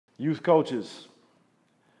Youth coaches,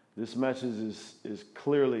 this message is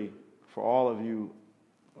clearly for all of you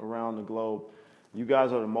around the globe. You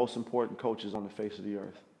guys are the most important coaches on the face of the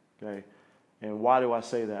earth, okay? And why do I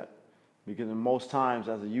say that? Because in most times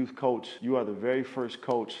as a youth coach, you are the very first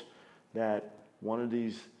coach that one of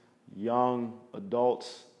these young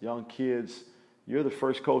adults, young kids, you're the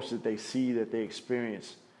first coach that they see, that they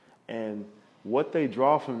experience. And what they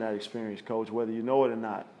draw from that experience, coach, whether you know it or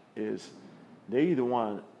not, is they either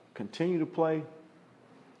want to continue to play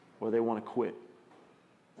or they want to quit.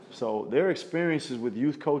 So their experiences with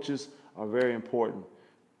youth coaches are very important.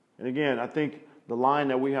 And again, I think the line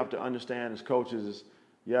that we have to understand as coaches is,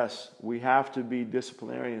 yes, we have to be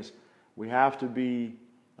disciplinarians. We have to be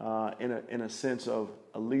in a sense of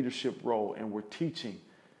a leadership role, and we're teaching,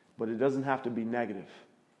 but it doesn't have to be negative.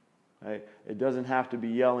 Right? It doesn't have to be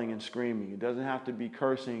yelling and screaming. It doesn't have to be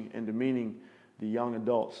cursing and demeaning the young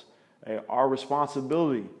adults. Our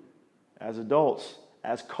responsibility as adults,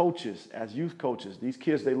 as coaches, as youth coaches, these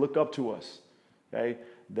kids, they look up to us. Okay?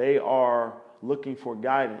 They are looking for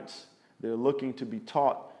guidance. They're looking to be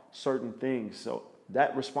taught certain things. So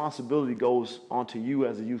that responsibility goes onto you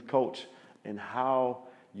as a youth coach and how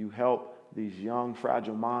you help these young,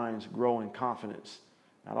 fragile minds grow in confidence.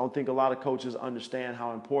 I don't think a lot of coaches understand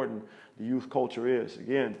how important the youth culture is.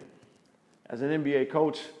 Again, as an NBA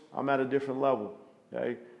coach, I'm at a different level.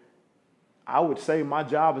 Okay? I would say my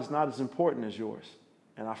job is not as important as yours.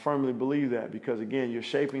 And I firmly believe that because, again, you're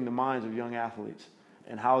shaping the minds of young athletes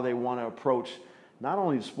and how they want to approach not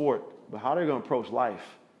only the sport, but how they're going to approach life.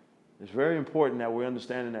 It's very important that we're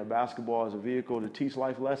understanding that basketball is a vehicle to teach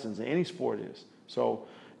life lessons, and any sport is. So,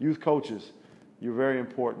 youth coaches, you're very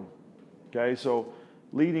important. Okay? So,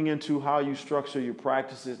 leading into how you structure your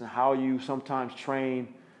practices and how you sometimes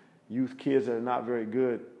train youth kids that are not very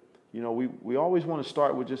good, you know, we always want to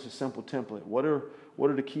start with just a simple template. What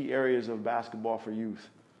are the key areas of basketball for youth?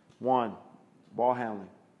 1, ball handling,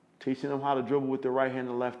 teaching them how to dribble with their right hand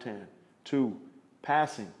and left hand. 2,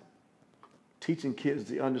 passing, teaching kids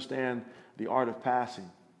to understand the art of passing.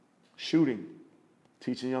 Shooting,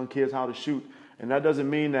 teaching young kids how to shoot. And that doesn't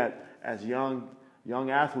mean that as young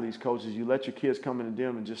athletes, coaches, you let your kids come in the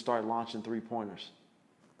gym and just start launching three-pointers.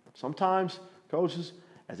 Sometimes, coaches,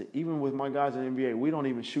 even with my guys in the NBA, we don't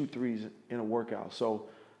even shoot threes in a workout. So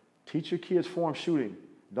teach your kids form shooting.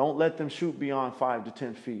 Don't let them shoot beyond 5 to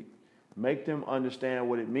 10 feet. Make them understand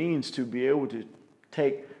what it means to be able to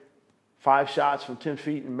take 5 shots from 10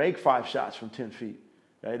 feet and make 5 shots from 10 feet.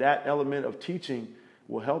 Okay? That element of teaching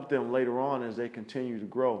will help them later on as they continue to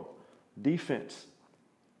grow. Defense.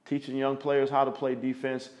 Teaching young players how to play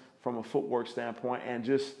defense from a footwork standpoint and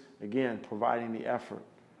just, again, providing the effort.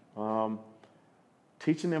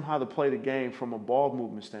 Teaching them how to play the game from a ball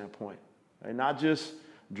movement standpoint. And not just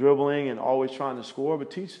dribbling and always trying to score, but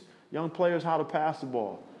teach young players how to pass the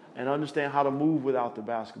ball and understand how to move without the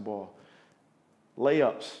basketball.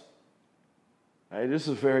 Layups. Hey, this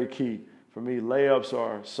is very key for me. Layups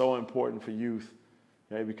are so important for youth,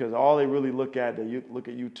 okay, because all they really look at, they look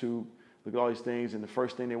at YouTube, look at all these things, and the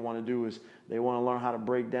first thing they want to do is they want to learn how to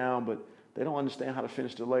break down, but they don't understand how to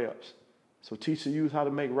finish the layups. So teach the youth how to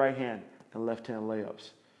make right hand and left hand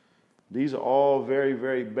layups. These are all very,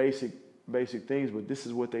 very basic things, but this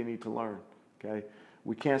is what they need to learn. Okay?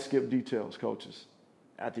 We can't skip details, coaches.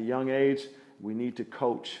 At the young age, we need to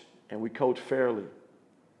coach, and we coach fairly.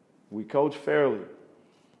 We coach fairly.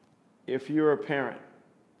 If you're a parent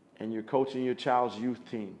and you're coaching your child's youth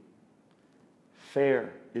team,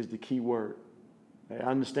 fair is the key word. I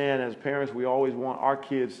understand as parents, we always want our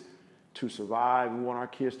kids to survive. We want our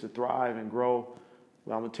kids to thrive and grow.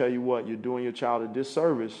 But I'm going to tell you what, you're doing your child a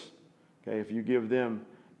disservice, okay, if you give them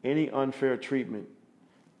any unfair treatment,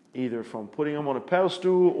 either from putting them on a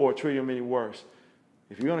pedestal or treating them any worse.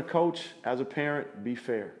 If you're going to coach as a parent, be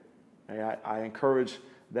fair. Okay? I encourage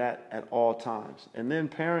that at all times. And then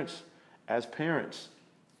parents, as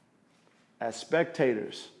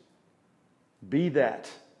spectators, be that.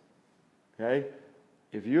 Okay?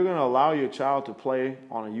 If you're going to allow your child to play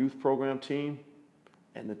on a youth program team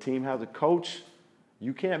and the team has a coach,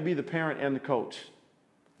 you can't be the parent and the coach.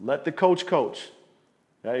 Let the coach coach.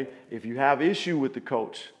 Okay? If you have issue with the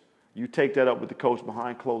coach, you take that up with the coach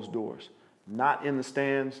behind closed doors. Not in the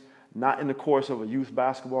stands, not in the course of a youth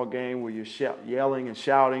basketball game where you're yelling and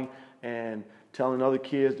shouting and telling other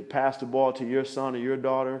kids to pass the ball to your son or your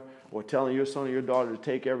daughter, or telling your son or your daughter to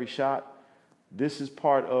take every shot. This is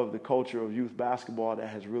part of the culture of youth basketball that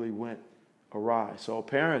has really went awry. So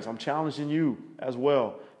parents, I'm challenging you as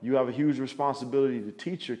well. You have a huge responsibility to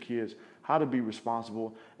teach your kids how to be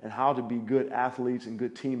responsible and how to be good athletes and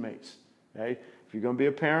good teammates. Okay? If you're going to be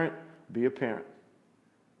a parent, be a parent.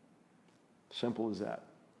 Simple as that.